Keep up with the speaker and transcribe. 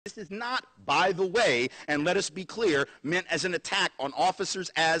This is not, by the way, and let us be clear, meant as an attack on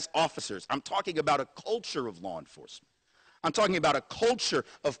officers as officers. I'm talking about a culture of law enforcement. I'm talking about a culture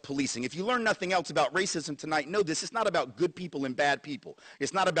of policing. If you learn nothing else about racism tonight, know this. It's not about good people and bad people.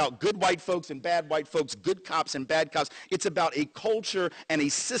 It's not about good white folks and bad white folks, good cops and bad cops. It's about a culture and a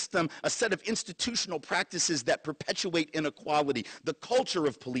system, a set of institutional practices that perpetuate inequality. The culture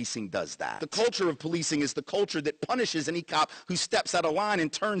of policing does that. The culture of policing is the culture that punishes any cop who steps out of line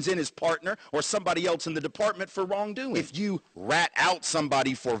and turns in his partner or somebody else in the department for wrongdoing. If you rat out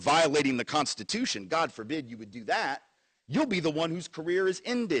somebody for violating the Constitution, God forbid you would do that, you'll be the one whose career is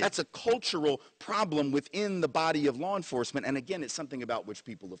ended. That's a cultural problem within the body of law enforcement. And again, it's something about which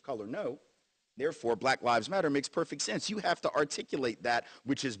people of color know. Therefore, Black Lives Matter makes perfect sense. You have to articulate that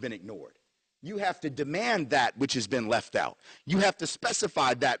which has been ignored. You have to demand that which has been left out. You have to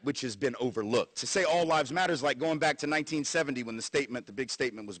specify that which has been overlooked. To say all lives matter is like going back to 1970 when the big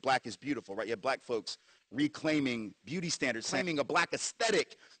statement was black is beautiful, right? You have black folks reclaiming beauty standards, claiming a black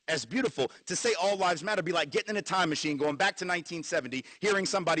aesthetic as beautiful. To say all lives matter be like getting in a time machine, going back to 1970, hearing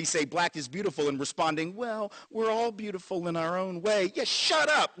somebody say black is beautiful and responding, well, we're all beautiful in our own way. Yeah, shut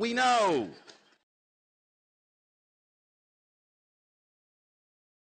up, we know.